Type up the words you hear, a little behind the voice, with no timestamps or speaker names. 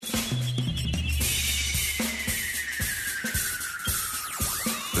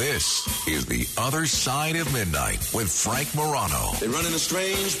This is The Other Side of Midnight with Frank Morano. They're running a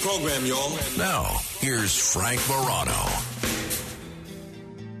strange program, y'all. Now, here's Frank Morano.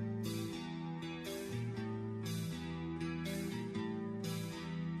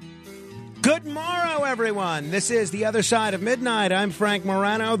 Good morrow, everyone. This is The Other Side of Midnight. I'm Frank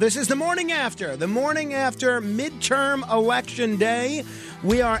Morano. This is the morning after midterm election day.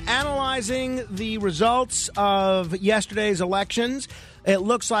 We are analyzing the results of yesterday's elections. It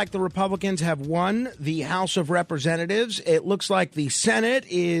looks like the Republicans have won the House of Representatives. It looks like the Senate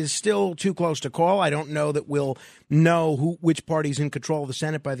is still too close to call. I don't know that we'll know which party's in control of the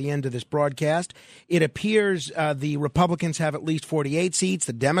Senate by the end of this broadcast. It appears the Republicans have at least 48 seats.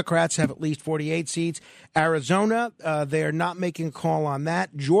 The Democrats have at least 48 seats. Arizona, they're not making a call on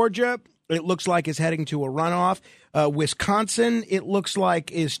that. Georgia, it looks like is heading to a runoff. Wisconsin, it looks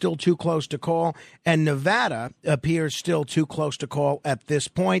like, is still too close to call. And Nevada appears still too close to call at this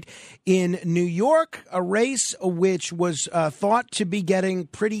point. In New York, a race which was thought to be getting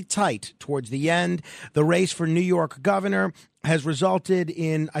pretty tight towards the end, the race for New York governor has resulted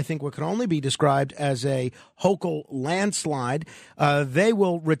in, I think, what can only be described as a Hochul landslide. They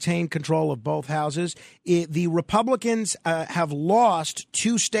will retain control of both houses. The Republicans have lost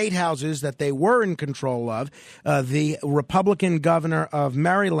two state houses that they were in control of. The Republican governor of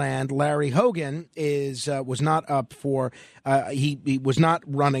Maryland, Larry Hogan, was not up for he was not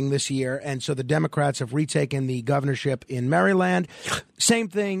running this year, and so the Democrats have retaken the governorship in Maryland. Same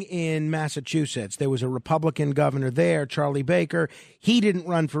thing in Massachusetts. There was a Republican governor there, Charlie Baker. He didn't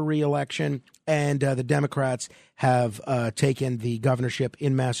run for re-election, and the Democrats have taken the governorship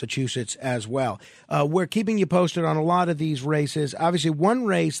in Massachusetts as well. We're keeping you posted on a lot of these races. Obviously, one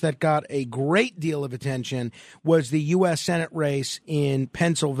race that got a great deal of attention was the U.S. Senate race in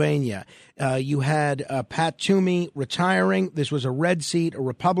Pennsylvania. You had Pat Toomey retiring. This was a red seat, a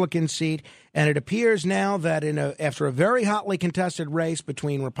Republican seat, and it appears now that after a very hotly contested race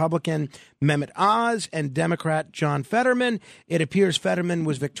between Republican Mehmet Oz and Democrat John Fetterman, it appears Fetterman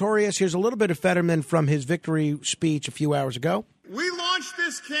was victorious. Here's a little bit of Fetterman from his victory speech a few hours ago. We launched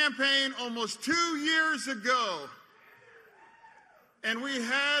this campaign almost 2 years ago, and we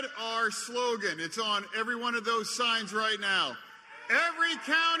had our slogan. It's on every one of those signs right now. Every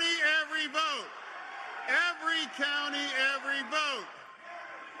county, every vote. Every county, every vote.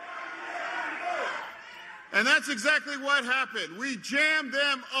 And that's exactly what happened. We jammed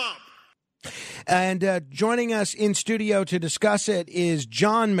them up. And joining us in studio to discuss it is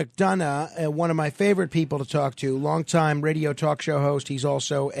John McDonagh, one of my favorite people to talk to, longtime radio talk show host. He's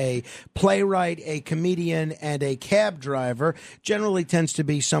also a playwright, a comedian, and a cab driver. Generally tends to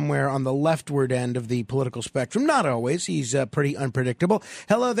be somewhere on the leftward end of the political spectrum. Not always. He's pretty unpredictable.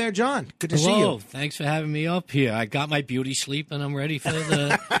 Hello there, John. Good to see you. Thanks for having me up here. I got my beauty sleep, and I'm ready for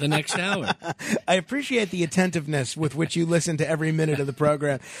the next hour. I appreciate the attentiveness with which you listen to every minute of the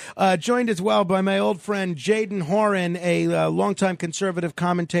program. Joined as well by my old friend Jadan Horyn, a longtime conservative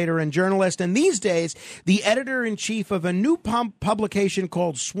commentator and journalist, and these days the editor-in-chief of a new publication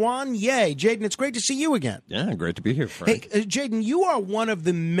called Swan Ye. Jadan, it's great to see you again. Yeah, great to be here, Frank. Hey, Jadan, you are one of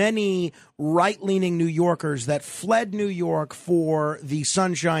the many right-leaning New Yorkers that fled New York for the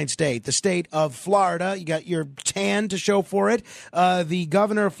Sunshine State, the state of Florida. You got your tan to show for it. The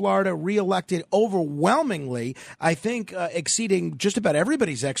governor of Florida reelected overwhelmingly, I think exceeding just about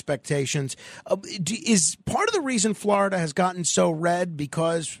everybody's expectations. Is part of the reason Florida has gotten so red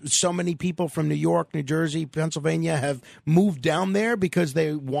because so many people from New York, New Jersey, Pennsylvania have moved down there because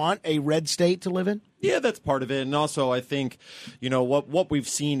they want a red state to live in? Yeah, that's part of it. And also, I think, what we've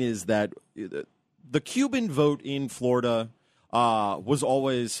seen is that the Cuban vote in Florida was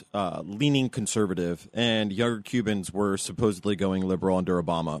always leaning conservative, and younger Cubans were supposedly going liberal under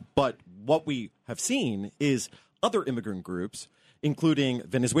Obama. But what we have seen is other immigrant groups, including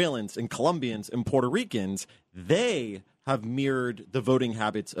Venezuelans and Colombians and Puerto Ricans, they have mirrored the voting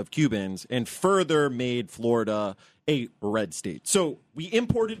habits of Cubans and further made Florida a red state. So we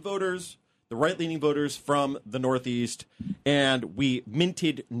imported voters, the right-leaning voters from the Northeast, and we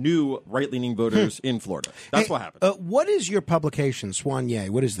minted new right-leaning voters in Florida. That's what happened. What is your publication, Swan Ye?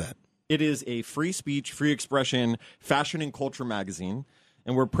 What is that? It is a free speech, free expression, fashion and culture magazine,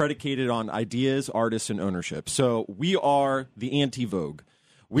 and we're predicated on ideas, artists, and ownership. So we are the anti-Vogue.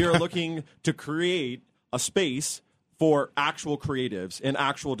 We are looking to create a space for actual creatives and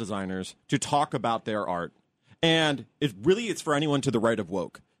actual designers to talk about their art. And it's for anyone to the right of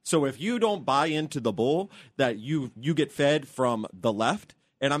woke. So if you don't buy into the bull that you get fed from the left,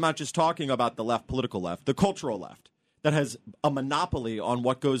 and I'm not just talking about the left, political left, the cultural left, that has a monopoly on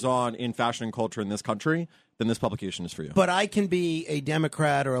what goes on in fashion and culture in this country, then this publication is for you. But I can be a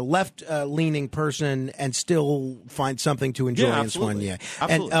Democrat or a left-leaning person and still find something to enjoy in Soigné.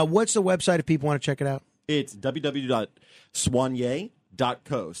 Absolutely. And what's the website if people want to check it out? It's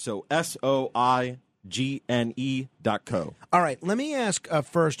www.soigné.co. So SOIGNE.co. All right, let me ask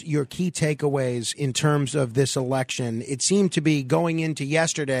first your key takeaways in terms of this election. It seemed to be going into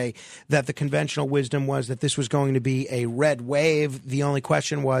yesterday that the conventional wisdom was that this was going to be a red wave. The only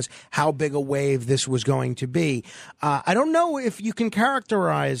question was how big a wave this was going to be. I don't know if you can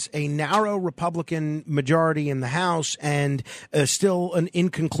characterize a narrow Republican majority in the House and still an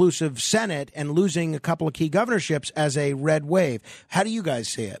inconclusive Senate and losing a couple of key governorships as a red wave. How do you guys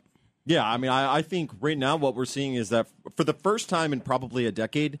see it? Yeah, I mean, I think right now what we're seeing is that for the first time in probably a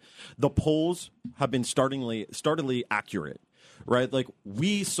decade, the polls have been startlingly accurate, right? Like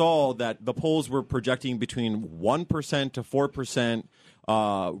we saw that the polls were projecting between 1% to 4%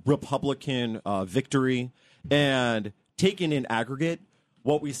 Republican victory. And taken in aggregate,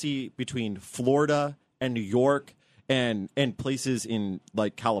 what we see between Florida and New York and places in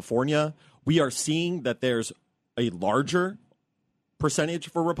like California, we are seeing that there's a larger percentage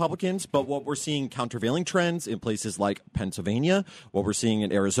for Republicans, but what we're seeing countervailing trends in places like Pennsylvania, what we're seeing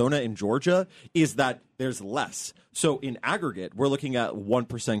in Arizona and Georgia is that there's less. So in aggregate, we're looking at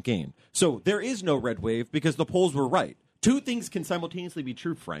 1% gain. So there is no red wave because the polls were right. Two things can simultaneously be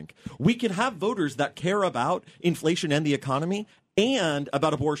true, Frank. We can have voters that care about inflation and the economy and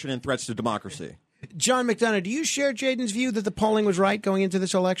about abortion and threats to democracy. John McDonagh, do you share Jaden's view that the polling was right going into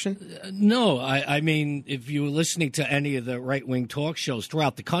this election? No, I mean, if you were listening to any of the right-wing talk shows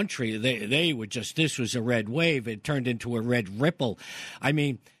throughout the country, they were just, this was a red wave. It turned into a red ripple. I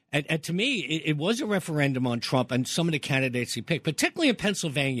mean, and to me, it was a referendum on Trump and some of the candidates he picked, particularly in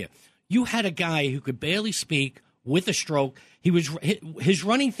Pennsylvania. You had a guy who could barely speak with a stroke. His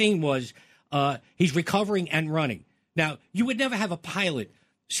running theme was he's recovering and running. Now, you would never have a pilot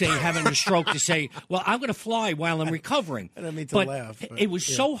say having a stroke to say, well, I'm going to fly while I'm recovering. I don't mean to laugh. But it was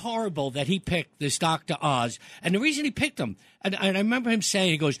so horrible that he picked this Dr. Oz. And the reason he picked him, and I remember him saying,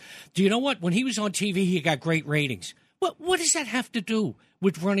 he goes, do you know what? When he was on TV, he got great ratings. Well, what does that have to do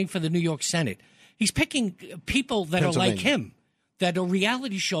with running for the New York Senate? He's picking people that are like him, that are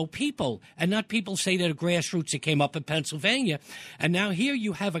reality show people, and not people say that are grassroots that came up in Pennsylvania. And now here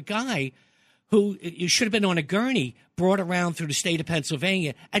you have a guy who should have been on a gurney, brought around through the state of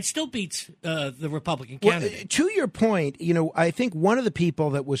Pennsylvania, and still beats the Republican candidate. Well, to your point, I think one of the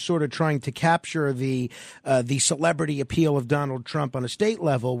people that was sort of trying to capture the celebrity appeal of Donald Trump on a state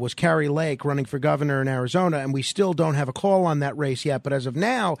level was Kari Lake running for governor in Arizona, and we still don't have a call on that race yet. But as of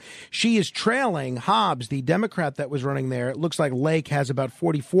now, she is trailing Hobbs, the Democrat that was running there. It looks like Lake has about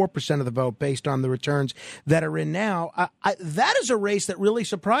 44% of the vote based on the returns that are in now. That is a race that really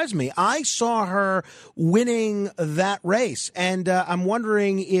surprised me. I saw her winning that race, and I'm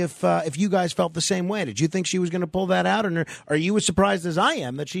wondering if you guys felt the same way. Did you think she was going to pull that out, or are you as surprised as I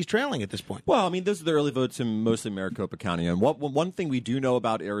am that she's trailing at this point? Well, I mean, those are the early votes in mostly Maricopa County, and one thing we do know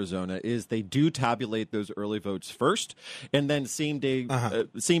about Arizona is they do tabulate those early votes first, and then same day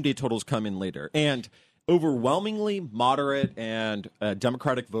totals come in later. And overwhelmingly moderate and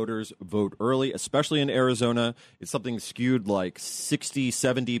Democratic voters vote early, especially in Arizona. It's something skewed like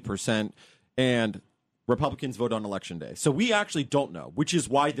 60-70%, and Republicans vote on Election Day. So we actually don't know, which is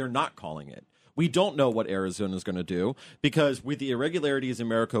why they're not calling it. We don't know what Arizona is going to do because with the irregularities in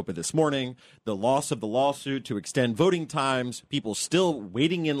Maricopa this morning, the loss of the lawsuit to extend voting times, people still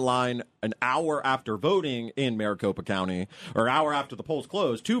waiting in line an hour after voting in Maricopa County or an hour after the polls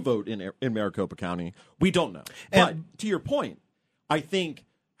close to vote in Maricopa County, we don't know. But to your point, I think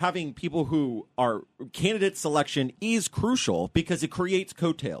having people who are candidate selection is crucial because it creates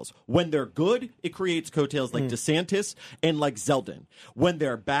coattails. When they're good, it creates coattails like DeSantis and like Zeldin. When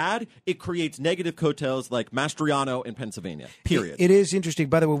they're bad, it creates negative coattails like Mastriano in Pennsylvania, period. It is interesting.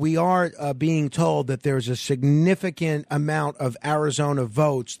 By the way, we are being told that there's a significant amount of Arizona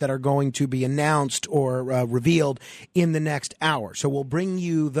votes that are going to be announced or revealed in the next hour. So we'll bring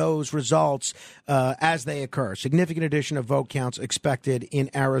you those results as they occur. Significant addition of vote counts expected in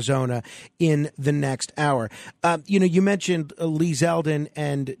Arizona in the next hour. You mentioned Lee Zeldin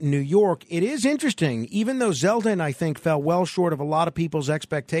and New York. It is interesting. Even though Zeldin, I think, fell well short of a lot of people's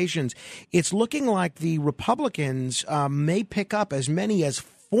expectations, it's looking like the Republicans may pick up as many as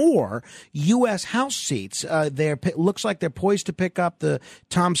 4 U.S. House seats. Looks like they're poised to pick up the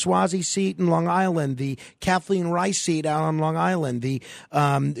Tom Suozzi seat in Long Island, the Kathleen Rice seat out on Long Island, the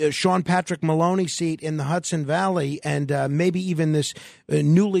Sean Patrick Maloney seat in the Hudson Valley, and maybe even this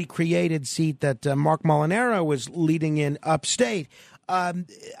newly created seat that Mark Molinaro was leading in upstate.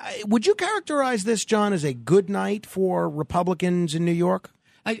 Would you characterize this, John, as a good night for Republicans in New York?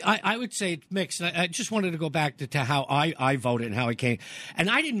 I would say it's mixed. I just wanted to go back to how I voted and how I came. And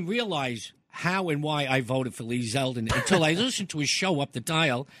I didn't realize how and why I voted for Lee Zeldin until I listened to his show Up the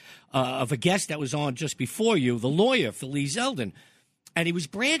Dial of a guest that was on just before you, the lawyer for Lee Zeldin. And he was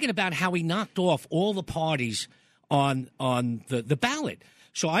bragging about how he knocked off all the parties on the ballot.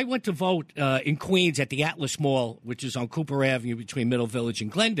 So I went to vote in Queens at the Atlas Mall, which is on Cooper Avenue between Middle Village and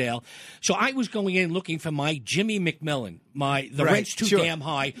Glendale. So I was going in looking for my Jimmy McMillan, the rent's too damn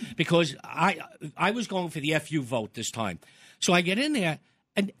high, because I was going for the FU vote this time. So I get in there,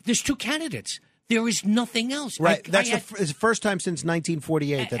 and there's 2 candidates. There is nothing else. Right. It's the first time since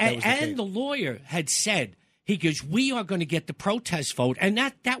 1948 that was the case. And the lawyer had said, he goes, we are going to get the protest vote, and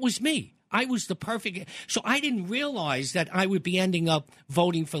that was me. I was the perfect. So I didn't realize that I would be ending up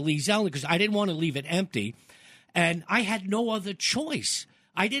voting for Lee Zeldin because I didn't want to leave it empty. And I had no other choice.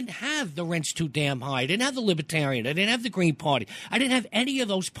 I didn't have the rent's too damn high. I didn't have the Libertarian. I didn't have the Green Party. I didn't have any of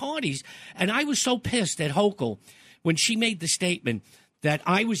those parties. And I was so pissed at Hochul when she made the statement that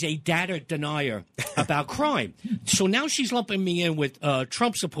I was a data denier about crime. So now she's lumping me in with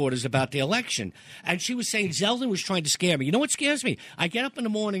Trump supporters about the election. And she was saying Zeldin was trying to scare me. You know what scares me? I get up in the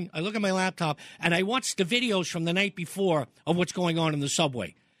morning, I look at my laptop, and I watch the videos from the night before of what's going on in the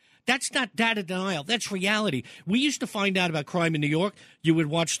subway. That's not data denial. That's reality. We used to find out about crime in New York. You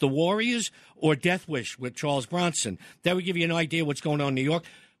would watch The Warriors or Death Wish with Charles Bronson. That would give you an idea what's going on in New York.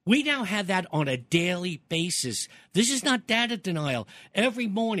 We now have that on a daily basis. This is not data denial. Every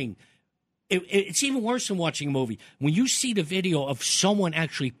morning, it's even worse than watching a movie. When you see the video of someone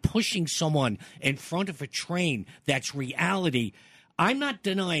actually pushing someone in front of a train, that's reality. I'm not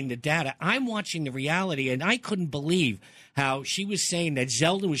denying the data. I'm watching the reality, and I couldn't believe how she was saying that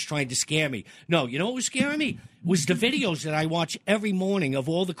Zeldin was trying to scare me. No, you know what was scaring me? Was the videos that I watch every morning of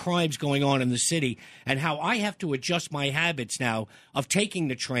all the crimes going on in the city and how I have to adjust my habits now of taking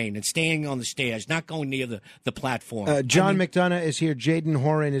the train and staying on the stairs, not going near the platform. John McDonagh is here. Jadan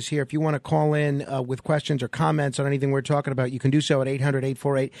Horyn is here. If you want to call in with questions or comments on anything we're talking about, you can do so at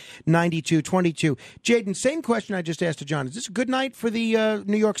 800-848-9222. Jadan, same question I just asked to John. Is this a good night for the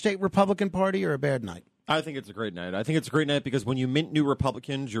New York State Republican Party or a bad night? I think it's a great night. I think it's a great night because when you mint new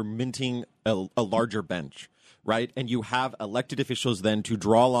Republicans, you're minting a larger bench, right? And you have elected officials then to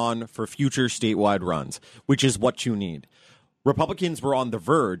draw on for future statewide runs, which is what you need. Republicans were on the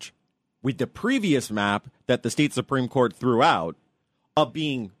verge with the previous map that the state Supreme Court threw out of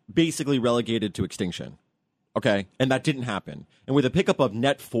being basically relegated to extinction. Okay? And that didn't happen. And with a pickup of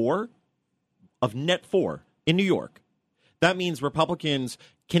net 4 in New York, that means Republicans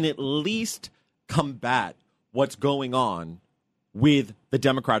can at least combat what's going on with the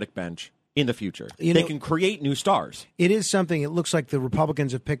Democratic bench in the future. They can create new stars. It is something. It looks like the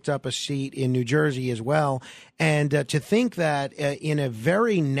Republicans have picked up a seat in New Jersey as well. And to think that in a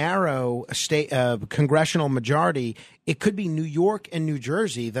very narrow state congressional majority, it could be New York and New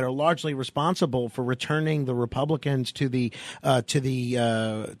Jersey that are largely responsible for returning the Republicans to the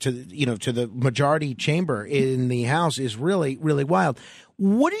majority chamber in the House is really, really wild.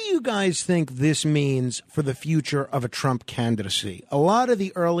 What do you guys think this means for the future of a Trump candidacy? A lot of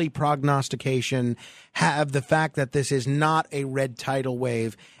the early prognostication have the fact that this is not a red tidal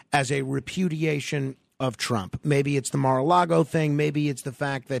wave as a repudiation of Trump. Maybe it's the Mar-a-Lago thing. Maybe it's the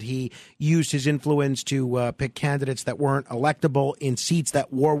fact that he used his influence to pick candidates that weren't electable in seats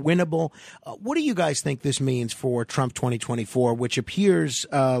that were winnable. What do you guys think this means for Trump 2024, which appears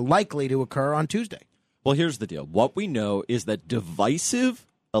likely to occur on Tuesday? Well, here's the deal. What we know is that divisive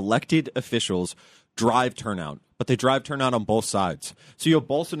elected officials drive turnout, but they drive turnout on both sides. So you have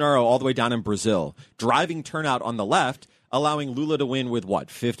Bolsonaro all the way down in Brazil, driving turnout on the left, allowing Lula to win with what,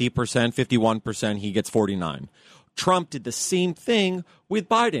 50%, 51%, he gets 49%. Trump did the same thing with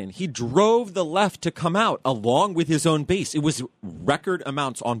Biden. He drove the left to come out along with his own base. It was record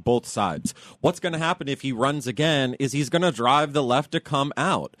amounts on both sides. What's going to happen if he runs again is he's going to drive the left to come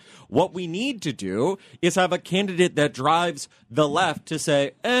out. What we need to do is have a candidate that drives the left to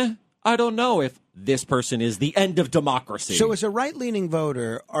say, I don't know if this person is the end of democracy. So as a right-leaning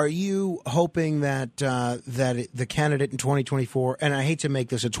voter, are you hoping that the candidate in 2024, and I hate to make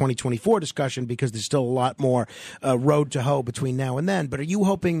this a 2024 discussion because there's still a lot more road to hoe between now and then, but are you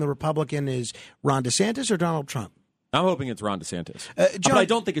hoping the Republican is Ron DeSantis or Donald Trump? I'm hoping it's Ron DeSantis. John, but I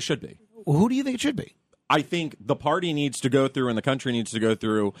don't think it should be. Who do you think it should be? I think the party needs to go through and the country needs to go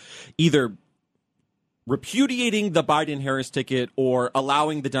through either repudiating the Biden-Harris ticket or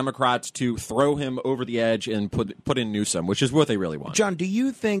allowing the Democrats to throw him over the edge and put in Newsom, which is what they really want. John, do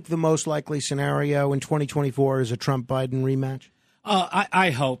you think the most likely scenario in 2024 is a Trump-Biden rematch?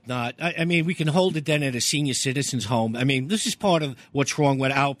 I hope not. I mean, we can hold it then at a senior citizens home. I mean, this is part of what's wrong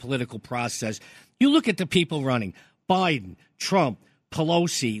with our political process. You look at the people running: Biden, Trump,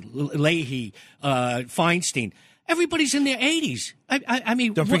 Pelosi, Leahy, Feinstein. Everybody's in their 80s. I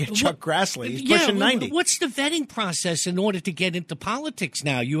mean, don't forget Chuck Grassley. He's pushing 90. What's the vetting process in order to get into politics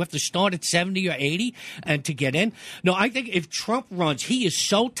now? You have to start at 70 or 80 and to get in? No, I think if Trump runs, he is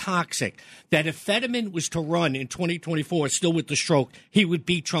so toxic that if Fetterman was to run in 2024, still with the stroke, he would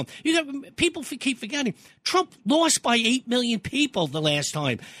beat Trump. People keep forgetting. Trump lost by 8 million people the last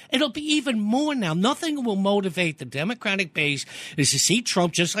time. It'll be even more now. Nothing will motivate the Democratic base is to see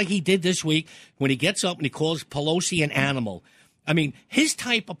Trump just like he did this week when he gets up and he calls Pelosi an animal. I mean, his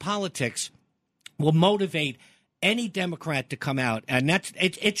type of politics will motivate any Democrat to come out, and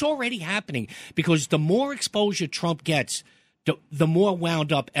it's already happening because the more exposure Trump gets, the more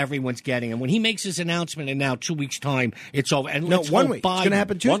wound up everyone's getting. And when he makes his announcement in now 2 weeks' time, it's over. And no, 1 week. It's going to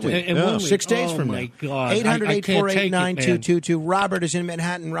happen Tuesday. 1 week. 6 days from now. Oh, my God. 800-848-9222. Robert is in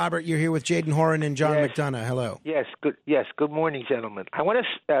Manhattan. Robert, you're here with Jadan Horyn and John McDonagh. Hello. Yes. Good morning, gentlemen. I want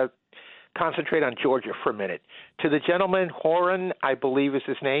to concentrate on Georgia for a minute. To the gentleman, Horyn, I believe is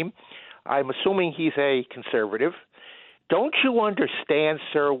his name. I'm assuming he's a conservative. Don't you understand,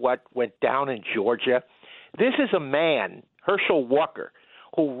 sir, what went down in Georgia? This is a man, Herschel Walker,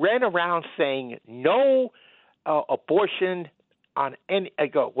 who ran around saying no abortion on any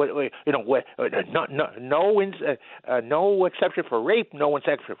no exception for rape, no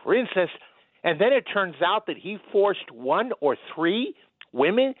exception for incest, and then it turns out that he forced 1 or 3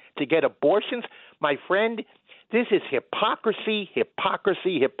 women to get abortions. My friend, this is hypocrisy.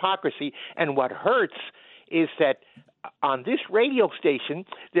 And what hurts is that on this radio station,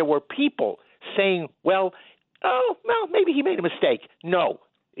 there were people saying, well, maybe he made a mistake. No.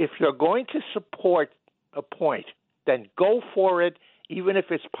 If you're going to support a point, then go for it, even if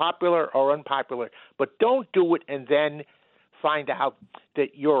it's popular or unpopular. But don't do it and then find out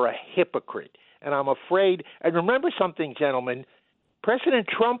that you're a hypocrite. And I'm afraid, and remember something, gentlemen, President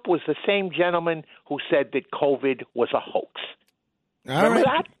Trump was the same gentleman who said that COVID was a hoax. Remember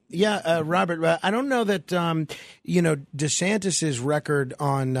that? Yeah, Robert, I don't know that, DeSantis's record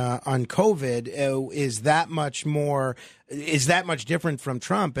on COVID is that much different from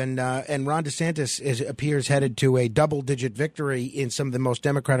Trump. And Ron DeSantis appears headed to a double-digit victory in some of the most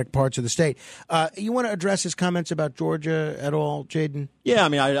Democratic parts of the state. You want to address his comments about Georgia at all, Jadan? Yeah, I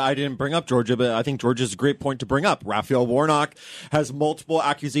mean, I didn't bring up Georgia, but I think Georgia's a great point to bring up. Raphael Warnock has multiple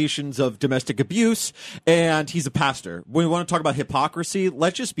accusations of domestic abuse, and he's a pastor. When we want to talk about hypocrisy,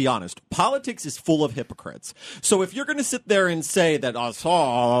 let's just be honest. Politics is full of hypocrites. So if you're going to sit there and say that,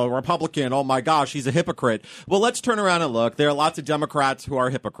 a Republican, oh my gosh, he's a hypocrite, well, let's turn around and look. There are lots of Democrats who are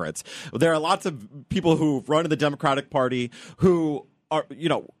hypocrites. There are lots of people who run in the Democratic Party who are,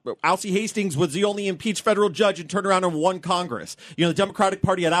 Alcee Hastings was the only impeached federal judge and turned around and won Congress. The Democratic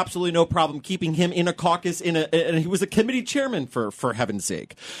Party had absolutely no problem keeping him in a caucus, and he was a committee chairman for heaven's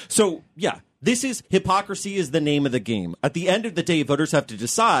sake. So, yeah. This is hypocrisy is the name of the game. At the end of the day, voters have to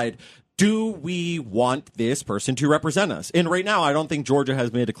decide, do we want this person to represent us? And right now, I don't think Georgia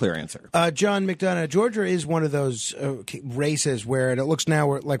has made a clear answer. John McDonagh, Georgia is one of those races where it looks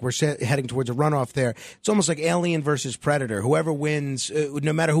now like we're heading towards a runoff there. It's almost like Alien versus Predator. Whoever wins,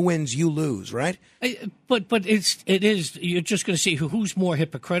 no matter who wins, you lose, right? But it is. You're just going to see who's more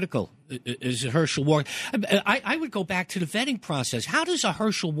hypocritical. Is it Herschel Walker? I would go back to the vetting process. How does a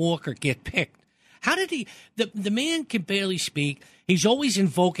Herschel Walker get picked? How did he? The man can barely speak. He's always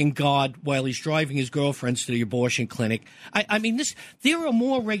invoking God while he's driving his girlfriends to the abortion clinic. I mean, there are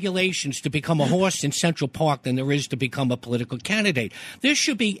more regulations to become a horse in Central Park than there is to become a political candidate. There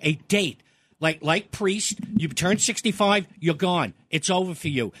should be a date. Like priest, you turn 65, you're gone. It's over for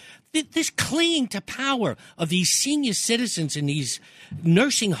you. This clinging to power of these senior citizens in these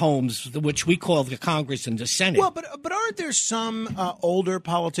nursing homes, which we call the Congress and the Senate. Well, but aren't there some older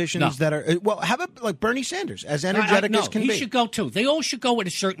politicians that are how about like Bernie Sanders, as energetic as can be? He should go too. They all should go at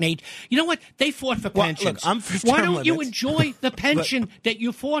a certain age. You know what? They fought for pensions. Look, I'm for Why don't you enjoy the pension that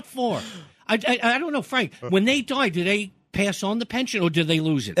you fought for? I don't know, Frank. When they died, did they pass on the pension, or do they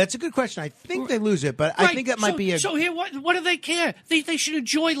lose it? That's a good question. I think they lose it, but I think that might be a... So here, what do they care? They should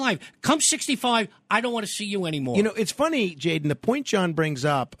enjoy life. Come 65, I don't want to see you anymore. You know, it's funny, Jaden, the point John brings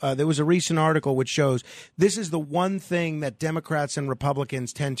up, there was a recent article which shows this is the one thing that Democrats and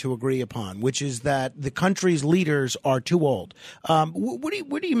Republicans tend to agree upon, which is that the country's leaders are too old.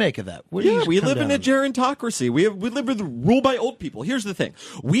 What do you make of that? We live in a gerontocracy. We live with rule by old people. Here's the thing.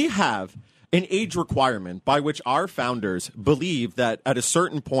 We have an age requirement by which our founders believe that at a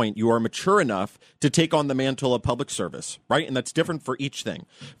certain point you are mature enough to take on the mantle of public service, right? And that's different for each thing.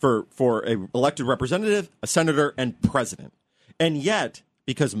 For an elected representative, a senator, and president. And yet,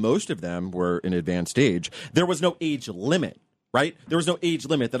 because most of them were in advanced age, there was no age limit. Right? There was no age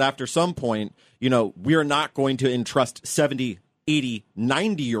limit that after some point, we are not going to entrust 70, 80,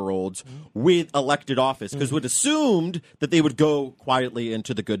 90-year-olds with elected office because we'd assumed that they would go quietly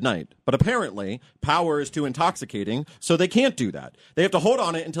into the good night. But apparently, power is too intoxicating, so they can't do that. They have to hold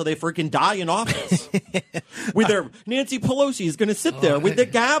on it until they freaking die in office. Nancy Pelosi is going to sit there with the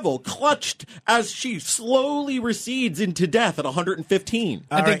gavel clutched as she slowly recedes into death at 115.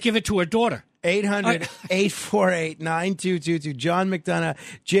 And then give it to her daughter. 800-848-9222. John McDonagh,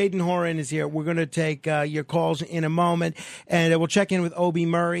 Jadan Horyn is here. We're going to take your calls in a moment, and we'll check in with Obie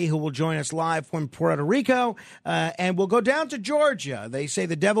Murray, who will join us live from Puerto Rico, and we'll go down to Georgia. They say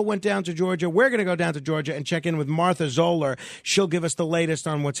the devil went down to Georgia. We're going to go down to Georgia and check in with Martha Zoller. She'll give us the latest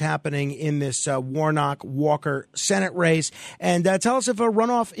on what's happening in this Warnock-Walker Senate race, and tell us if a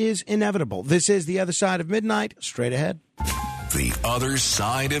runoff is inevitable. This is The Other Side of Midnight. Straight ahead. The Other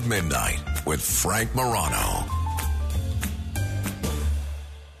Side of Midnight with Frank Morano.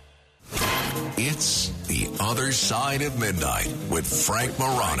 It's The Other Side of Midnight with Frank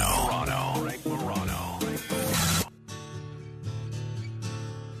Morano.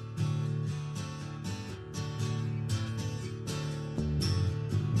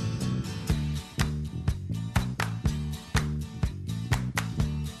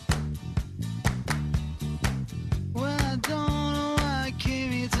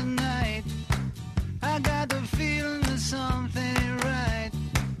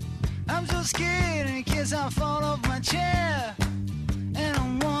 Scared in case I fall off my chair, and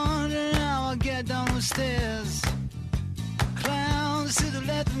I'm wondering how I'll get down the stairs. Clowns to the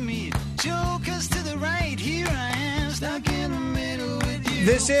left of me, jokers to the right. Here I am, stuck in the middle with you.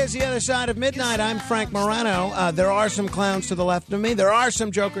 This is The Other Side of Midnight. I'm Frank Morano. There are some clowns to the left of me. There are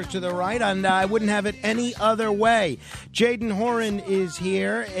some jokers to the right, and I wouldn't have it any other way. Jadan Horyn is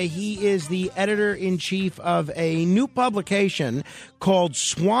here. He is the editor-in-chief of a new publication called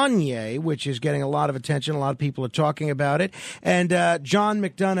Soigné, which is getting a lot of attention. A lot of people are talking about it. And John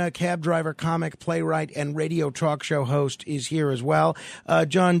McDonagh, cab driver, comic, playwright, and radio talk show host, is here as well.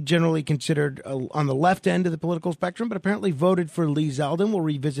 John, generally considered on the left end of the political spectrum, but apparently voted for Lee Zeldin. We'll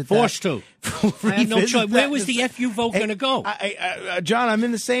revisit that. Forced to. I have no choice. Where was the FU vote going to go? John, I'm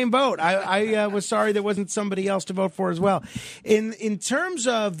in the same boat. I was sorry there wasn't somebody else to vote for as well. In terms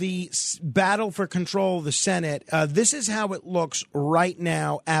of the battle for control of the Senate, this is how it looks right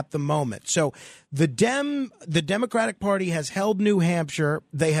now at the moment. So the Democratic Party has held New Hampshire.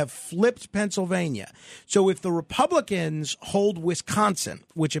 They have flipped Pennsylvania. So if the Republicans hold Wisconsin,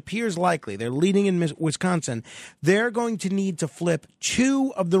 which appears likely, they're leading in Wisconsin, they're going to need to flip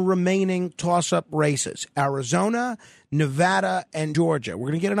two of the remaining toss-up races, Arizona, Nevada, and Georgia. We're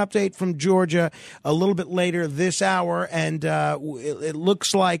going to get an update from Georgia a little bit later this hour, and it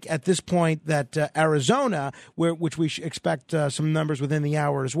looks like at this point that Arizona, which we expect some numbers within the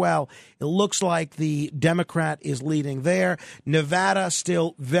hour as well, it looks like the Democrat is leading there. Nevada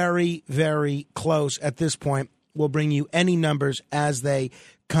still very, very close at this point. We'll bring you any numbers as they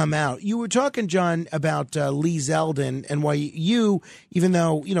come out. You were talking, John, about Lee Zeldin and why you, even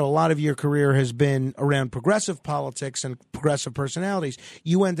though, a lot of your career has been around progressive politics and progressive personalities,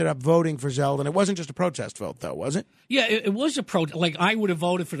 you ended up voting for Zeldin. It wasn't just a protest vote, though, was it? Yeah, it was a protest. Like, I would have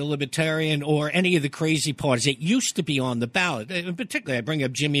voted for the Libertarian or any of the crazy parties that used to be on the ballot. In particular, I bring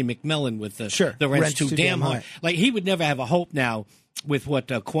up Jimmy McMillan with the rent's too damn high. Like, he would never have a hope now with what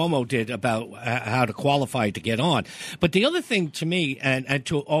Cuomo did about how to qualify to get on. But the other thing to me, and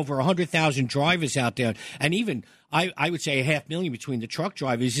to over 100,000 drivers out there, and even I would say 500,000 between the truck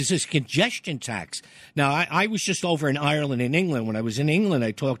drivers, is this congestion tax. Now, I was just over in Ireland and England. When I was in England,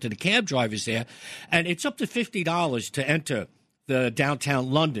 I talked to the cab drivers there, and it's up to $50 to enter the downtown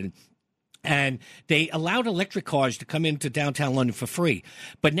London. And they allowed electric cars to come into downtown London for free.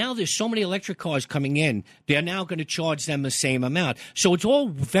 But now there's so many electric cars coming in, they're now going to charge them the same amount. So it's all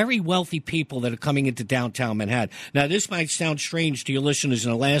very wealthy people that are coming into downtown Manhattan. Now, this might sound strange to your listeners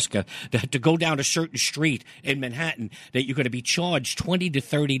in Alaska, that to go down a certain street in Manhattan, that you're going to be charged $20 to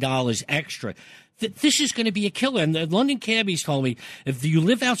 $30 extra. This is going to be a killer. And the London cabbies told me, if you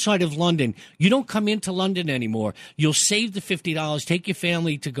live outside of London, you don't come into London anymore. You'll save the $50, take your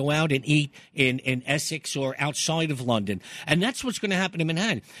family to go out and eat in Essex or outside of London. And that's what's going to happen in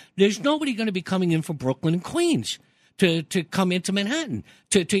Manhattan. There's nobody going to be coming in from Brooklyn and Queens to come into Manhattan,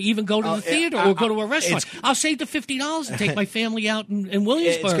 to even go to the theater or go to a restaurant. I'll save the $50 and take my family out in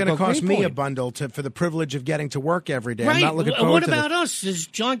Williamsburg. It's going to cost me a bundle for the privilege of getting to work every day. Right. I'm not looking forward what to about us? Is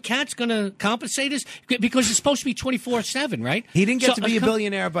John Katz going to compensate us? Because it's supposed to be 24/7, right? He didn't get to be a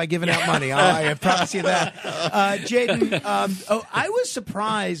billionaire by giving out money. I promise you that. Jaden, I was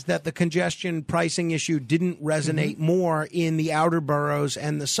surprised that the congestion pricing issue didn't resonate more in the outer boroughs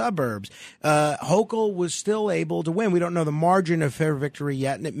and the suburbs. Hochul was still able to win. We don't know the margin of fair victory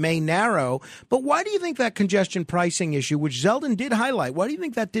yet, and it may narrow. But why do you think that congestion pricing issue, which Zeldin did highlight, why do you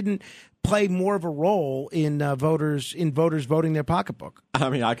think that didn't play more of a role in voters voting their pocketbook? I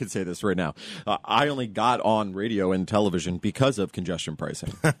mean, I could say this right now. I only got on radio and television because of congestion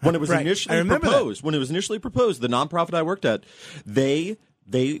pricing. When it was initially proposed, the nonprofit I worked at,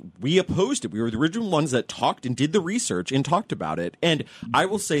 we opposed it. We were the original ones that talked and did the research and talked about it. And I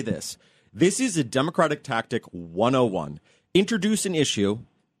will say this. This is a Democratic tactic 101. Introduce an issue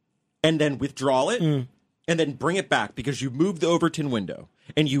and then withdraw it and then bring it back because you've moved the Overton window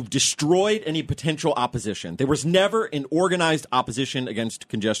and you've destroyed any potential opposition. There was never an organized opposition against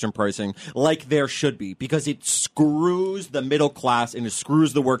congestion pricing like there should be because it screws the middle class and it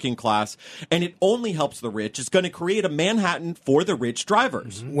screws the working class and it only helps the rich. It's going to create a Manhattan for the rich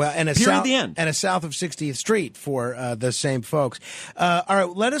drivers. Well, and a south of 60th Street for the same folks. All right,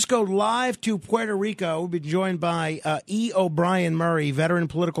 let us go live to Puerto Rico. We'll be joined by E. O'Brien Murray, veteran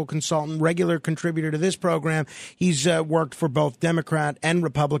political consultant, regular contributor to this program. He's worked for both Democrat and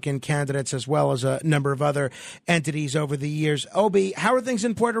Republican candidates as well as a number of other entities over the years. Obi, how are things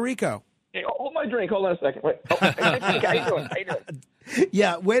in Puerto Rico? Hey, hold my drink. Hold on a second. Wait. How you doing?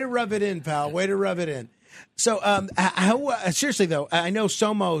 Yeah, way to rub it in, pal. Way to rub it in. So, seriously, though, I know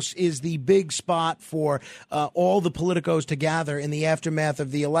Somos is the big spot for all the politicos to gather in the aftermath of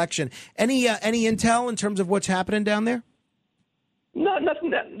the election. Any intel in terms of what's happening down there?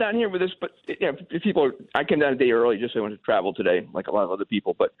 Nothing down here with this, but if people, I came down a day early just so I wanted to travel today, like a lot of other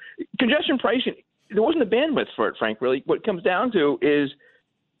people. But congestion pricing, there wasn't a bandwidth for it, Frank. Really, what it comes down to is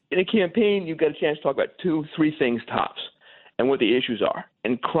in a campaign, you've got a chance to talk about 2-3 things tops and what the issues are.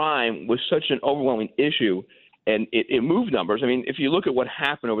 And crime was such an overwhelming issue, and it moved numbers. I mean, if you look at what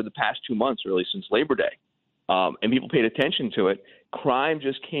happened over the past 2 months, really since Labor Day, and people paid attention to it, crime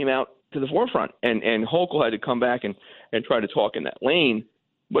just came out to the forefront, and Hochul had to come back and try to talk in that lane,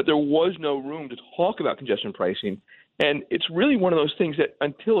 but there was no room to talk about congestion pricing, and it's really one of those things that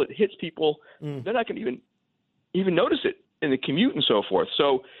until it hits people, they're not going to even notice it in the commute and so forth.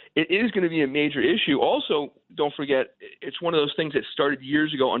 So it is going to be a major issue. Also, don't forget, it's one of those things that started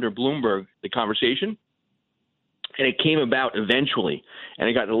years ago under Bloomberg, the conversation, and it came about eventually, and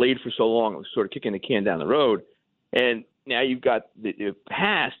it got delayed for so long, it was sort of kicking the can down the road, and now you've got it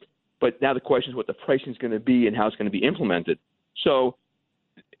passed. But now the question is what the pricing is going to be and how it's going to be implemented. So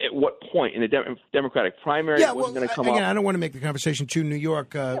at what point in the Democratic primary wasn't going to come up? I don't want to make the conversation too New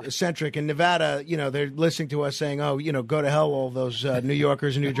York-centric. In Nevada, they're listening to us saying, go to hell, all those New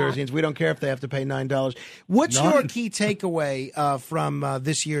Yorkers and New Jerseyans. We don't care if they have to pay $9. What's your key takeaway from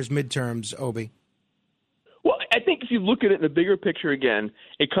this year's midterms, Obi? Well, I think if you look at it in the bigger picture again,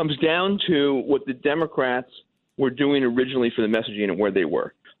 it comes down to what the Democrats were doing originally for the messaging and where they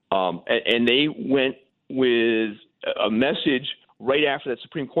were. And they went with a message right after that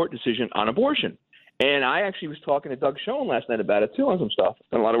Supreme Court decision on abortion. And I actually was talking to Doug Schoen last night about it, too, on some stuff. I've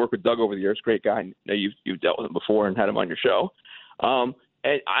done a lot of work with Doug over the years. Great guy. I know you've dealt with him before and had him on your show. And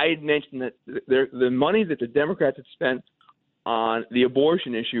I had mentioned that the money that the Democrats had spent on the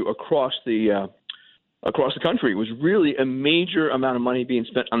abortion issue across the country was really a major amount of money being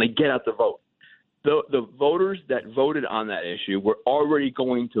spent on the get out the vote. The voters that voted on that issue were already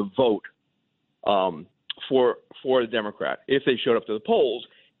going to vote for the Democrat if they showed up to the polls,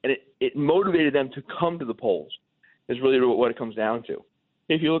 and it motivated them to come to the polls is really what it comes down to.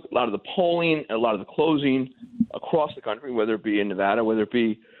 If you look at a lot of the polling, a lot of the closing across the country, whether it be in Nevada, whether it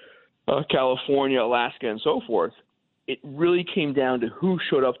be California, Alaska, and so forth, it really came down to who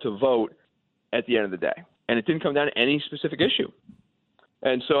showed up to vote at the end of the day. And it didn't come down to any specific issue.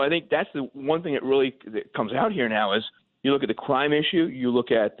 And so I think that's the one thing that comes out here now is you look at the crime issue, you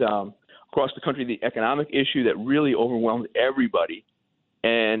look at across the country the economic issue that really overwhelmed everybody,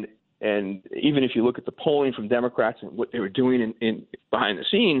 and even if you look at the polling from Democrats and what they were doing in behind the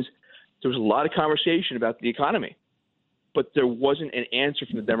scenes, there was a lot of conversation about the economy, but there wasn't an answer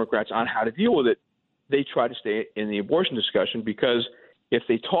from the Democrats on how to deal with it. They tried to stay in the abortion discussion because if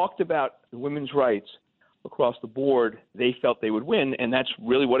they talked about women's rights across the board, they felt they would win, and that's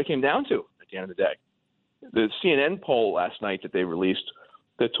really what it came down to at the end of the day. The CNN poll last night that they released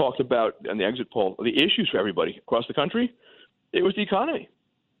that talked about, on the exit poll, the issues for everybody across the country, it was the economy.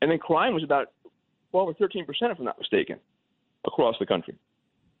 And then crime was about 12 or 13%, if I'm not mistaken, across the country.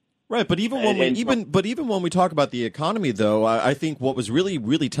 Right, but even when we talk about the economy, though, I think what was really,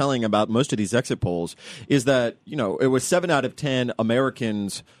 really telling about most of these exit polls is that, it was 7 out of 10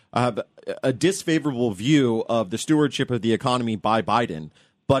 Americans have a disfavorable view of the stewardship of the economy by Biden,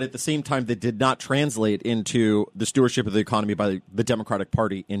 but at the same time, that did not translate into the stewardship of the economy by the Democratic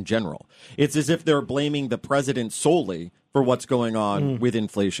Party in general. It's as if they're blaming the president solely for what's going on with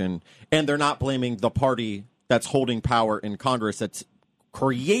inflation, and they're not blaming the party that's holding power in Congress that's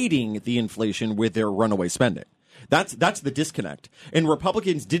creating the inflation with their runaway spending. That's the disconnect. And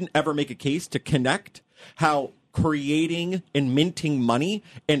Republicans didn't ever make a case to connect how creating and minting money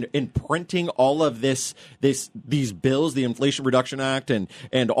and printing all of these bills, the Inflation Reduction Act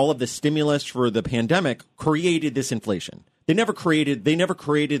and all of the stimulus for the pandemic created this inflation. They never created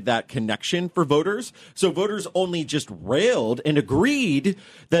that connection for voters. So voters only just railed and agreed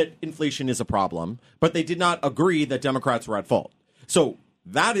that inflation is a problem, but they did not agree that Democrats were at fault. So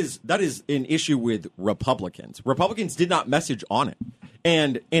that is an issue with Republicans. Republicans did not message on it.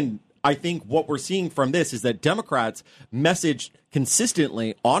 And I think what we're seeing from this is that Democrats messaged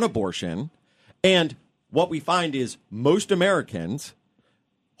consistently on abortion. And what we find is most Americans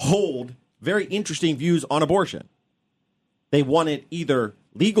hold very interesting views on abortion. They want it either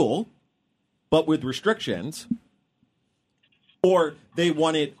legal, but with restrictions, or they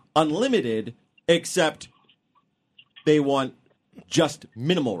want it unlimited, except they want just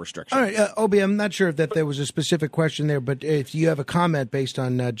minimal restrictions. All right, Obi, I'm not sure if there was a specific question there, but if you have a comment based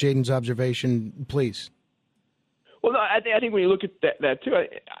on Jaden's observation, please. Well, no, I think when you look at that too,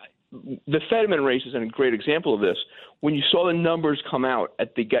 the Fetterman race is a great example of this. When you saw the numbers come out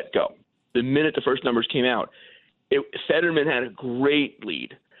at the get-go, the minute the first numbers came out, Fetterman had a great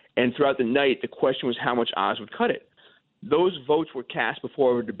lead. And throughout the night, the question was how much Oz would cut it. Those votes were cast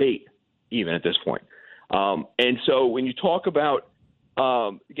before a debate, even at this point. And so when you talk about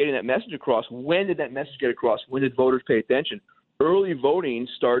getting that message across, when did that message get across? When did voters pay attention? Early voting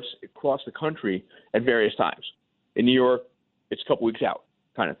starts across the country at various times. In New York, it's a couple weeks out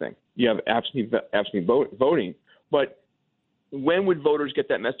kind of thing. You have absentee voting. But when would voters get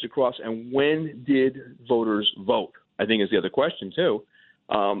that message across, and when did voters vote, I think is the other question, too.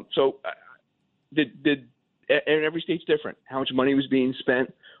 And every state's different. How much money was being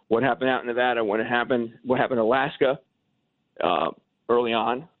spent? What happened out in Nevada? What happened in Alaska early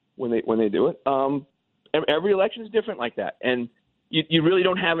on when they do it? Every election is different like that, and you really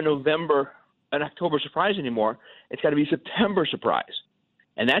don't have an October surprise anymore. It's got to be September surprise,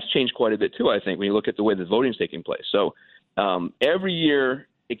 and that's changed quite a bit too. I think when you look at the way the voting is taking place. So every year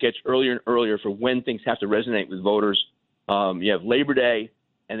it gets earlier and earlier for when things have to resonate with voters. You have Labor Day,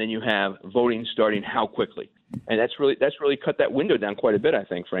 and then you have voting starting how quickly. And that's really cut that window down quite a bit, I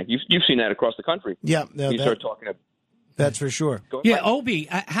think, Frank. You've seen that across the country. Yeah, you start talking about. That's for sure. Yeah, Obi,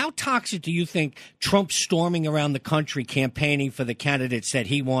 how toxic do you think Trump storming around the country campaigning for the candidates that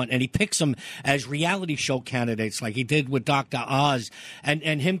he wants, and he picks them as reality show candidates like he did with Dr. Oz,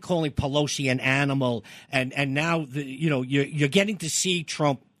 and him calling Pelosi an animal, and now you're getting to see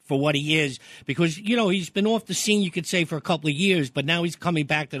Trump for what he is, because he's been off the scene, you could say, for a couple of years, but now he's coming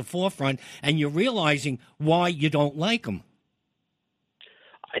back to the forefront, and you're realizing why you don't like him.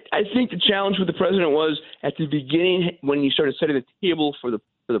 I think the challenge with the president was at the beginning when he started setting the table for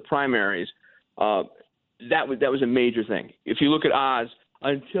the primaries. That was a major thing. If you look at Oz,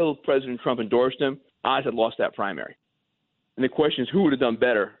 until President Trump endorsed him, Oz had lost that primary, and the question is who would have done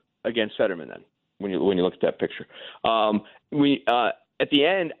better against Fetterman then? When you look at that picture, at the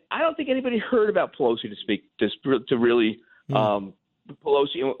end, I don't think anybody heard about Pelosi to really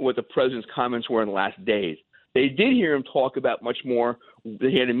Pelosi and what the president's comments were in the last days. They did hear him talk about much more.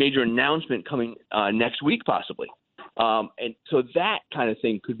 He had a major announcement coming next week, possibly, and so that kind of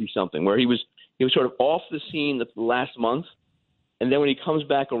thing could be something where he was sort of off the scene the last month, and then when he comes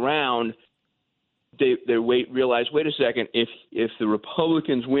back around, they realize, wait a second, if the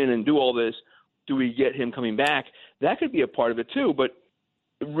Republicans win and do all this, do we get him coming back? That could be a part of it too, but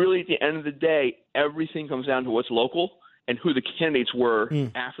really, at the end of the day, everything comes down to what's local and who the candidates were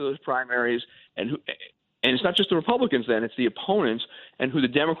after those primaries, and it's not just the Republicans. Then it's the opponents and who the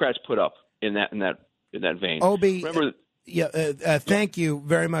Democrats put up in that vein. Obi, remember. Thank you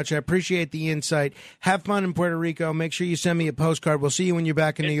very much. I appreciate the insight. Have fun in Puerto Rico. Make sure you send me a postcard. We'll see you when you're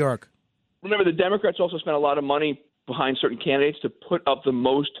back in New York. Remember, the Democrats also spent a lot of money behind certain candidates to put up the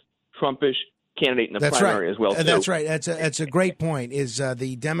most Trumpish candidate in the primary as well. That's right. That's a great point. Is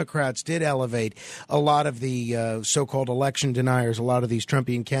the Democrats did elevate a lot of the so-called election deniers, a lot of these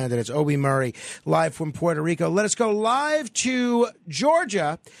Trumpian candidates. Obi Murray, live from Puerto Rico. Let us go live to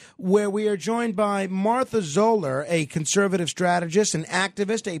Georgia, where we are joined by Martha Zoller, a conservative strategist, an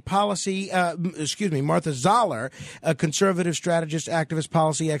activist, Martha Zoller, a conservative strategist, activist,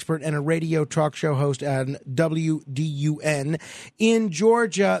 policy expert, and a radio talk show host on WDUN in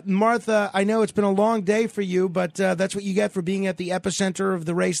Georgia. Martha, I know it's been a long day for you, but that's what you get for being at the epicenter of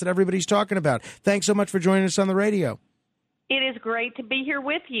the race that everybody's talking about. Thanks so much for joining us on the radio. It is great to be here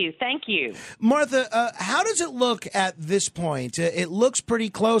with you. Thank you. Martha, how does it look at this point? It looks pretty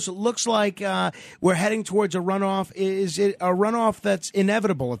close. It looks like we're heading towards a runoff. Is it a runoff that's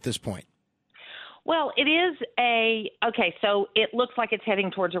inevitable at this point? Well, it is so it looks like it's heading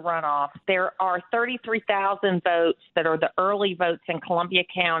towards a runoff. There are 33,000 votes that are the early votes in Columbia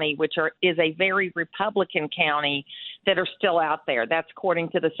County, which is a very Republican county, that are still out there. That's according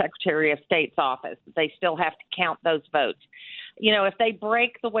to the Secretary of State's office. They still have to count those votes. You know, if they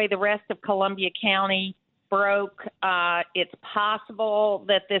break the way the rest of Columbia County broke, it's possible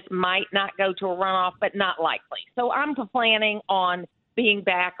that this might not go to a runoff, but not likely. So I'm planning on being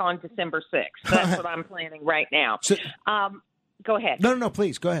back on December 6th. That's what I'm planning right now. So, go ahead. No,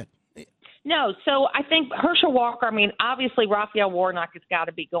 please, go ahead. No, so I think Herschel Walker, obviously Raphael Warnock has got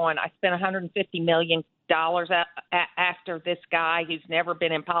to be going. I spent $150 million after this guy who's never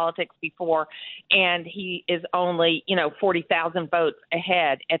been in politics before, and he is only, 40,000 votes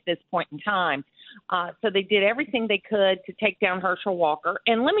ahead at this point in time. So they did everything they could to take down Herschel Walker.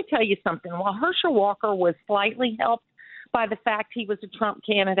 And let me tell you something. While Herschel Walker was slightly helped by the fact he was a Trump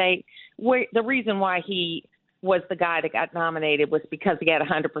candidate, the reason why he was the guy that got nominated was because he had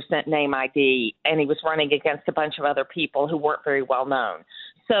 100% name ID, and he was running against a bunch of other people who weren't very well known.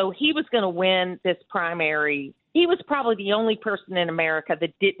 So he was going to win this primary. He was probably the only person in America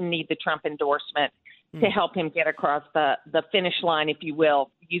that didn't need the Trump endorsement to help him get across the finish line, if you will,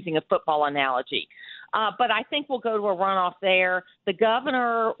 using a football analogy. But I think we'll go to a runoff there. The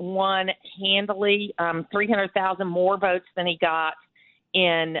governor won handily, 300,000 more votes than he got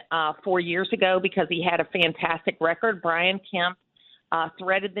in 4 years ago because he had a fantastic record. Brian Kemp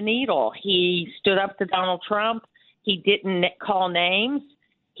threaded the needle. He stood up to Donald Trump. He didn't call names.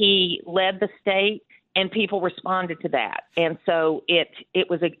 He led the state, and people responded to that. And so it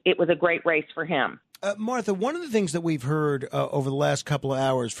was a great race for him. Martha, one of the things that we've heard over the last couple of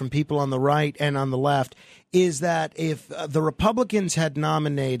hours from people on the right and on the left is that if the Republicans had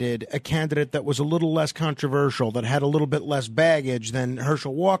nominated a candidate that was a little less controversial, that had a little bit less baggage than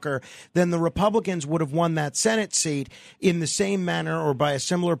Herschel Walker, then the Republicans would have won that Senate seat in the same manner or by a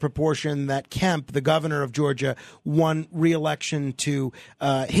similar proportion that Kemp, the governor of Georgia, won re-election to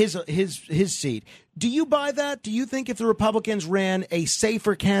his seat. Do you buy that? Do you think if the Republicans ran a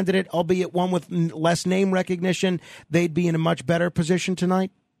safer candidate, albeit one with less name recognition, they'd be in a much better position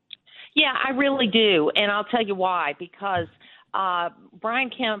tonight? Yeah, I really do, and I'll tell you why. Because Brian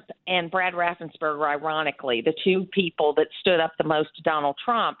Kemp and Brad Raffensperger, ironically, the two people that stood up the most to Donald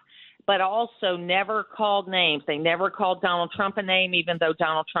Trump, but also never called names. They never called Donald Trump a name, even though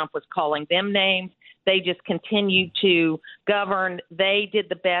Donald Trump was calling them names. They just continued to govern. They did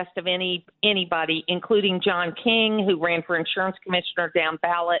the best of anybody, including John King, who ran for insurance commissioner down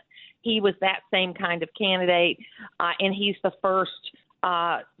ballot. He was that same kind of candidate, and he's the first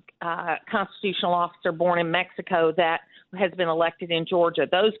constitutional officer born in Mexico that has been elected in Georgia.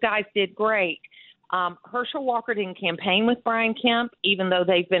 Those guys did great. Herschel Walker didn't campaign with Brian Kemp, even though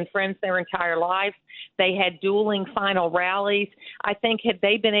they've been friends their entire lives. They had dueling final rallies. I think had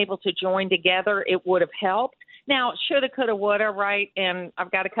they been able to join together, it would have helped. Now, shoulda, coulda, woulda, right? And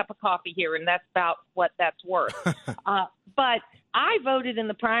I've got a cup of coffee here, and that's about what that's worth. But I voted in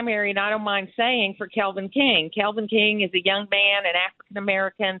the primary, and I don't mind saying, for Kelvin King. Kelvin King is a young man, an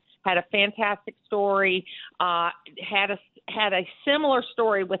African-American, had a fantastic story, had a similar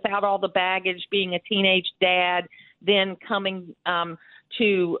story without all the baggage, being a teenage dad, then coming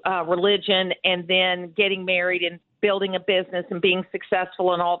to religion, and then getting married building a business and being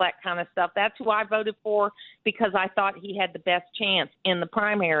successful and all that kind of stuff. That's who I voted for because I thought he had the best chance in the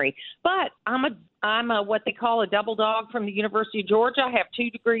primary. But I'm a what they call a double dog from the University of Georgia. I have 2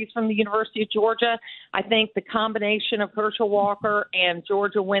 degrees from the University of Georgia. I think the combination of Herschel Walker and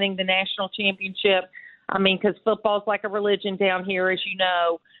Georgia winning the national championship, I mean, because football's like a religion down here, as you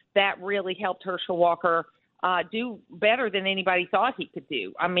know, that really helped Herschel Walker do better than anybody thought he could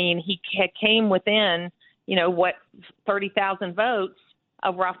do. I mean, he came within, 30,000 votes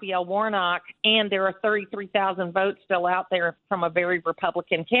of Raphael Warnock, and there are 33,000 votes still out there from a very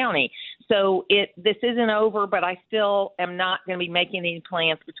Republican county. So this isn't over, but I still am not going to be making any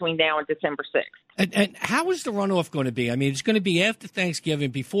plans between now and December 6th. And how is the runoff going to be? I mean, it's going to be after Thanksgiving,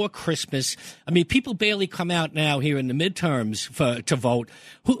 before Christmas. I mean, people barely come out now here in the midterms to vote.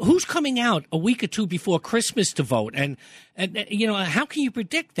 Who's coming out a week or two before Christmas to vote? And how can you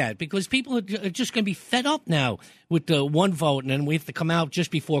predict that? Because people are just going to be fed up now with the one vote, and then we have to come out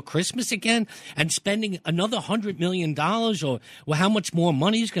just before Christmas again and spending another $100 million, or how much more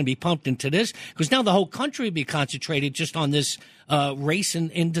money is going to be pumped into this? Because now the whole country will be concentrated just on this race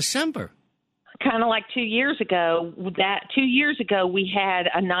in December. Kind of like 2 years ago, we had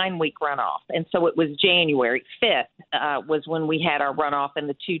a 9-week runoff. And so it was January 5th was when we had our runoff and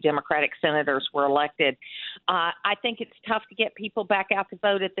the 2 Democratic senators were elected. I think it's tough to get people back out to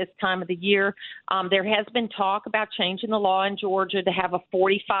vote at this time of the year. There has been talk about changing the law in Georgia to have a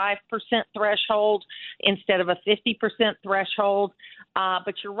 45% threshold instead of a 50% threshold.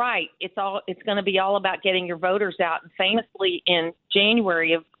 But you're right. It's going to be all about getting your voters out. And famously, in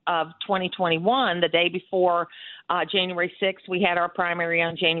January of 2021, the day before January 6th, we had our primary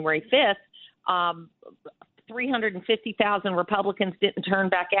on January 5th. 350,000 Republicans didn't turn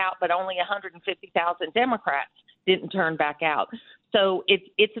back out, but only 150,000 Democrats didn't turn back out. So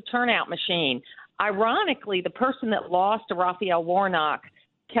it's a turnout machine. Ironically, the person that lost to Raphael Warnock,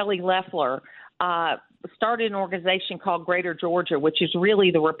 Kelly Loeffler, started an organization called Greater Georgia, which is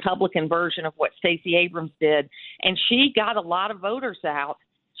really the Republican version of what Stacey Abrams did. And she got a lot of voters out.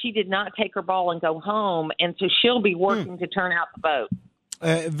 She did not take her ball and go home. And so she'll be working to turn out the vote.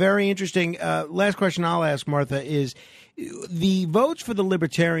 Very interesting. Last question I'll ask, Martha, is the votes for the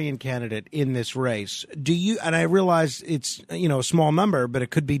Libertarian candidate in this race. Do you, and I realize it's, a small number, but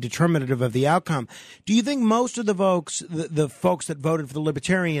it could be determinative of the outcome. Do you think most of the folks, the folks that voted for the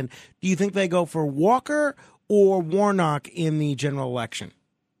Libertarian, do you think they go for Walker or Warnock in the general election,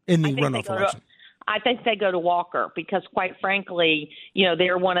 in the runoff election? I think they go to Walker because, quite frankly,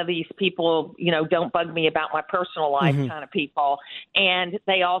 they're one of these people, don't bug me about my personal life kind of people. And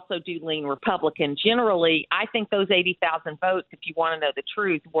they also do lean Republican. Generally, I think those 80,000 votes, if you want to know the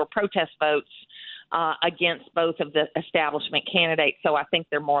truth, were protest votes against both of the establishment candidates. So I think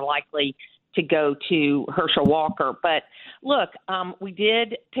they're more likely to go to Herschel Walker. But look, we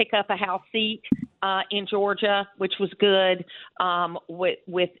did pick up a House seat in Georgia, which was good.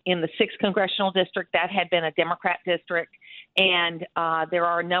 In the 6th congressional district, that had been a Democrat district, and there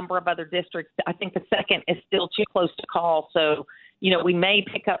are a number of other districts. I think the 2nd is still too close to call. So, we may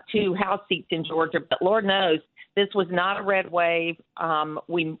pick up 2 House seats in Georgia, but Lord knows this was not a red wave.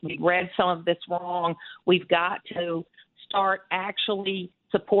 We read some of this wrong. We've got to start actually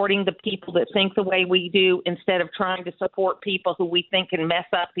supporting the people that think the way we do instead of trying to support people who we think can mess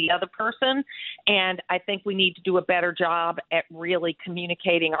up the other person. And I think we need to do a better job at really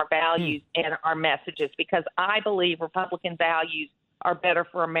communicating our values and our messages, because I believe Republican values are better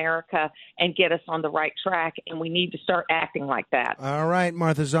for America and get us on the right track, and we need to start acting like that. All right,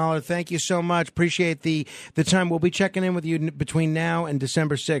 Martha Zoller, thank you so much. Appreciate the time. We'll be checking in with you between now and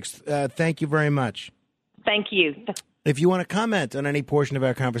December 6th. Thank you very much. Thank you. If you want to comment on any portion of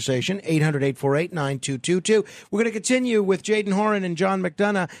our conversation, 800-848-9222. We're going to continue with Jadan, Horyn, and John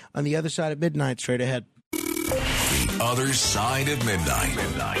McDonagh on the other side of midnight, straight ahead. The other side of midnight.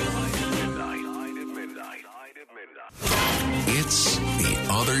 It's the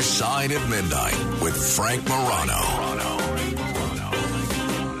other side of midnight with Frank Morano.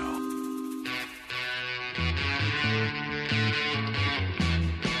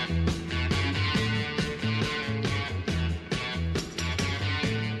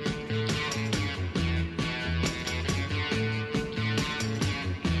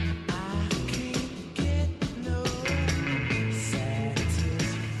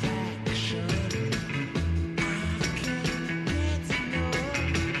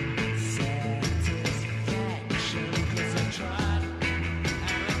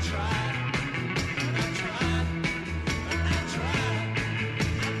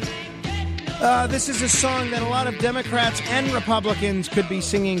 This is a song that a lot of Democrats and Republicans could be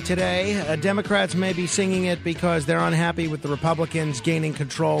singing today. Democrats may be singing it because they're unhappy with the Republicans gaining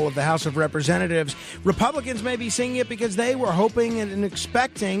control of the House of Representatives. Republicans may be singing it because they were hoping and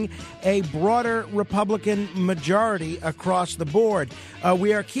expecting a broader Republican majority across the board.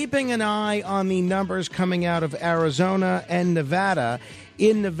 We are keeping an eye on the numbers coming out of Arizona and Nevada.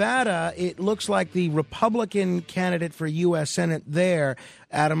 In Nevada, it looks like the Republican candidate for U.S. Senate there,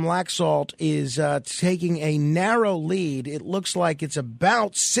 Adam Laxalt, is taking a narrow lead. It looks like it's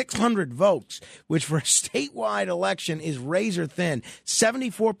about 600 votes, which for a statewide election is razor thin.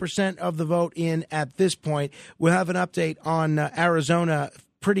 74% of the vote in at this point. We'll have an update on Arizona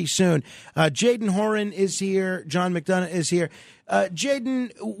pretty soon. Jadan Horyn is here. John McDonagh is here.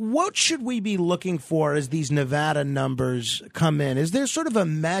 Jadan, what should we be looking for as these Nevada numbers come in? Is there sort of a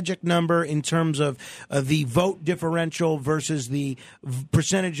magic number in terms of the vote differential versus the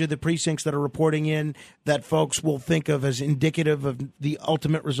percentage of the precincts that are reporting in that folks will think of as indicative of the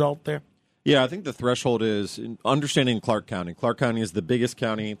ultimate result there? Yeah, I think the threshold is understanding Clark County. Clark County is the biggest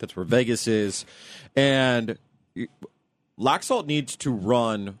county. That's where Vegas is. And Laxalt needs to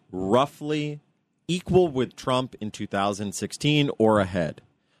run roughly equal with Trump in 2016 or ahead.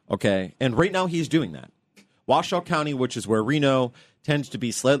 Okay. And right now he's doing that. Washoe County, which is where Reno tends to be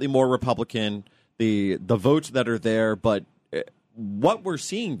slightly more Republican, the votes that are there. But what we're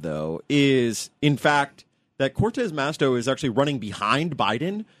seeing, though, is, in fact, that Cortez Masto is actually running behind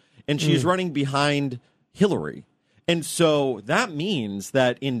Biden, and she's running behind Hillary. And so that means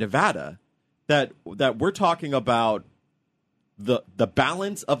that in Nevada, that we're talking about the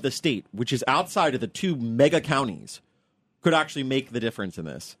balance of the state, which is outside of the two mega counties, could actually make the difference in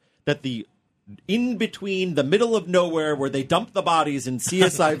this. That the in between the middle of nowhere where they dump the bodies in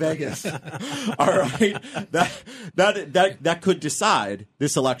CSI Vegas, all right, that could decide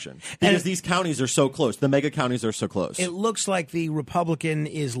this election because these counties are so close. The mega counties are so close. It looks like the Republican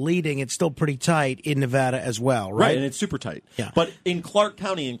is leading. It's still pretty tight in Nevada as well, right? Right, and it's super tight. Yeah. But in Clark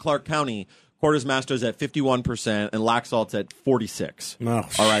County, Cortez Masto's at 51% and Laxalt's at 46. Oh,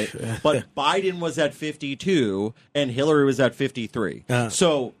 all right. But Biden was at 52 and Hillary was at 53.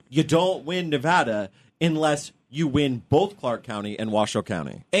 So you don't win Nevada unless you win both Clark County and Washoe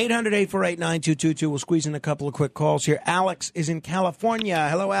County. 800-848-9222. We'll squeeze in a couple of quick calls here. Alex is in California.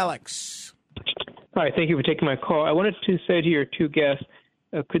 Hello, Alex. Hi, thank you for taking my call. I wanted to say to your two guests,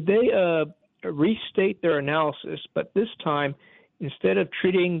 could they restate their analysis, but this time, instead of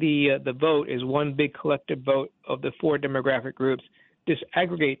treating the vote as one big collective vote of the four demographic groups,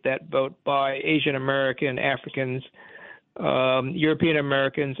 disaggregate that vote by Asian American, Africans, European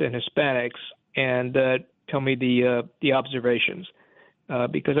Americans, and Hispanics, and tell me the observations.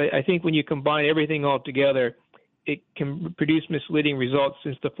 Because I think when you combine everything all together, it can produce misleading results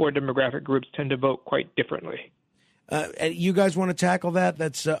since the four demographic groups tend to vote quite differently. You guys want to tackle that?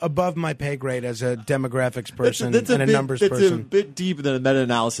 That's above my pay grade as a demographics person and a numbers person. It's a bit deep than a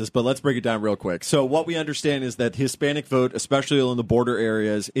meta-analysis, but let's break it down real quick. So what we understand is that the Hispanic vote, especially in the border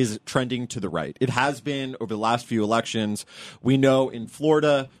areas, is trending to the right. It has been over the last few elections. We know in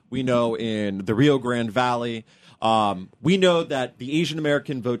Florida, we know in the Rio Grande Valley. We know that the Asian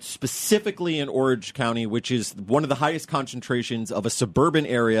American vote, specifically in Orange County, which is one of the highest concentrations of a suburban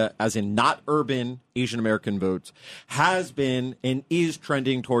area, as in not urban Asian American votes, has been and is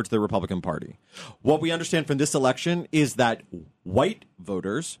trending towards the Republican Party. What we understand from this election is that white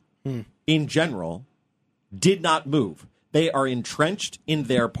voters, in general, did not move. They are entrenched in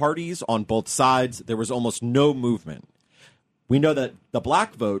their parties on both sides. There was almost no movement. We know that the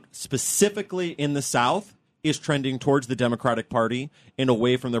black vote, specifically in the South, is trending towards the Democratic Party and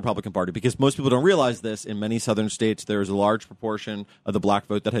away from the Republican Party, because most people don't realize this. In many southern states, there is a large proportion of the black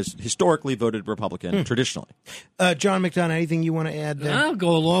vote that has historically voted Republican traditionally. John McDonagh, anything you want to add there? I'll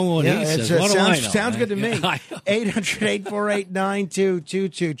go along with what he says. What do I know? Sounds good to me.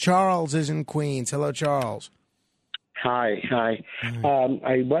 800-848-9222. Charles is in Queens. Hello, Charles. Hi. I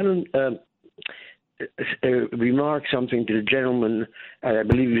want to remark something to the gentleman. I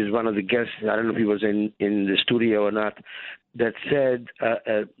believe he was one of the guests. I don't know if he was in the studio or not. That said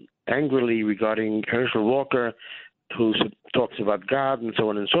angrily regarding Herschel Walker, who talks about God and so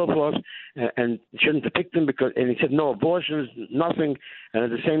on and so forth, and shouldn't depict him because. And he said no abortions, nothing. And at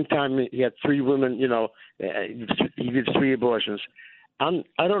the same time, he had three women. He did three abortions.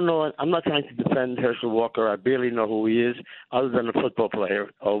 I don't know. I'm not trying to defend Herschel Walker. I barely know who he is, other than a football player,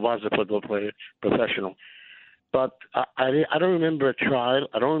 or was a football player, professional. But I don't remember a trial.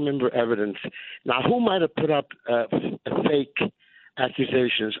 I don't remember evidence. Now, who might have put up fake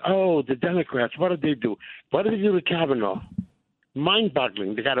accusations? Oh, the Democrats. What did they do? What did they do with Kavanaugh?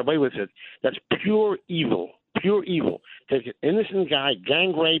 mind-boggling. They got away with it. That's pure evil. Pure evil. Take an innocent guy,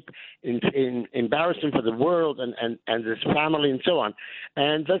 gang rape, embarrass him for the world and his family and so on.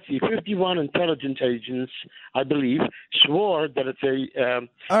 And let's see, 51 intelligence agents, I believe, swore that it's a...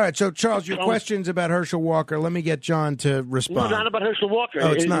 All right, so Charles, your questions about Herschel Walker, let me get John to respond. No, not about Herschel Walker.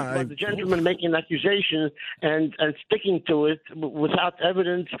 Oh, it's not. About the gentleman making an accusation and sticking to it without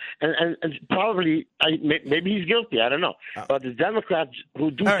evidence, and probably, maybe he's guilty, I don't know. But the Democrats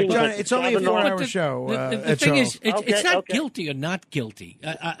who do all right, things John, like it's only a 4-hour show. The thing is, it's not guilty or not guilty.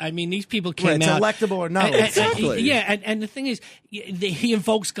 I mean, these people came it's out. electable or not. Exactly. And the thing is, he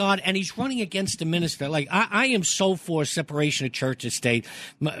invokes God and he's running against the minister. Like, I am so for separation of church and state.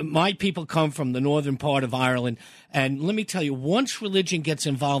 My people come from the northern part of Ireland. And let me tell you, once religion gets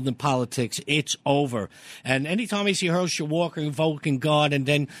involved in politics, it's over. And anytime I see Herschel Walker invoking God, and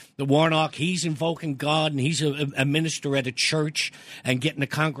then the Warnock, he's invoking God, and he's a minister at a church and getting the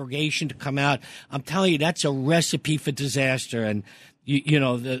congregation to come out, I'm telling you, that's a recipe for disaster. And,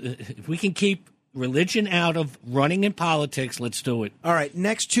 if we can keep religion out of running in politics, let's do it. All right,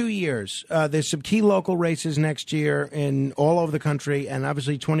 next 2 years, there's some key local races next year in all over the country, and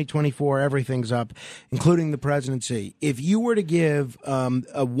obviously 2024, everything's up, including the presidency. If you were to give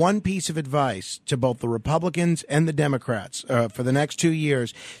one piece of advice to both the Republicans and the Democrats for the next 2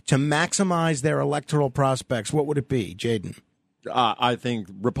 years to maximize their electoral prospects, what would it be, Jadan? I think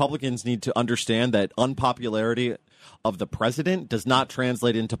Republicans need to understand that unpopularity of the president does not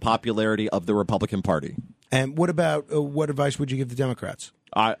translate into popularity of the Republican Party. And what about what advice would you give the Democrats?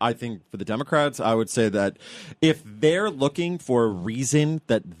 I think for the Democrats, I would say that if they're looking for a reason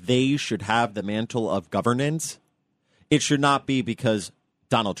that they should have the mantle of governance, it should not be because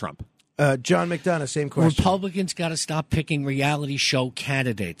Donald Trump. John McDonagh, same question. Republicans got to stop picking reality show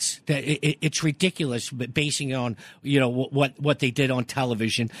candidates. It's ridiculous basing it on what they did on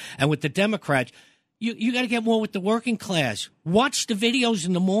television. And with the Democrats, you got to get more with the working class. Watch the videos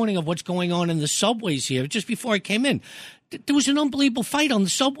in the morning of what's going on in the subways here. Just before I came in, there was an unbelievable fight on the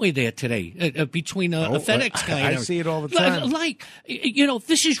subway there today between a FedEx guy and I see it all the time.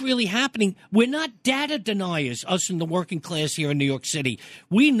 This is really happening. We're not data deniers, us in the working class here in New York City.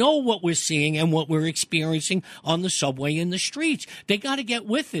 We know what we're seeing and what we're experiencing on the subway and the streets. They got to get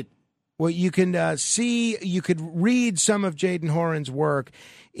with it. Well, you can you could read some of Jadan Horyn's work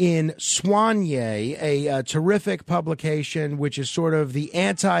in Soigné, a terrific publication, which is sort of the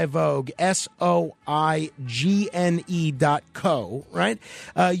anti-Vogue, SOIGNE.co, right?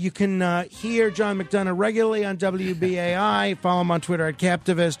 You can hear John McDonagh regularly on WBAI. Follow him on Twitter at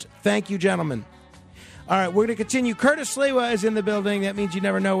Captivist. Thank you, gentlemen. All right, we're going to continue. Curtis Lewa is in the building. That means you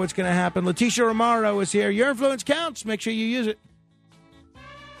never know what's going to happen. Leticia Romero is here. Your influence counts. Make sure you use it.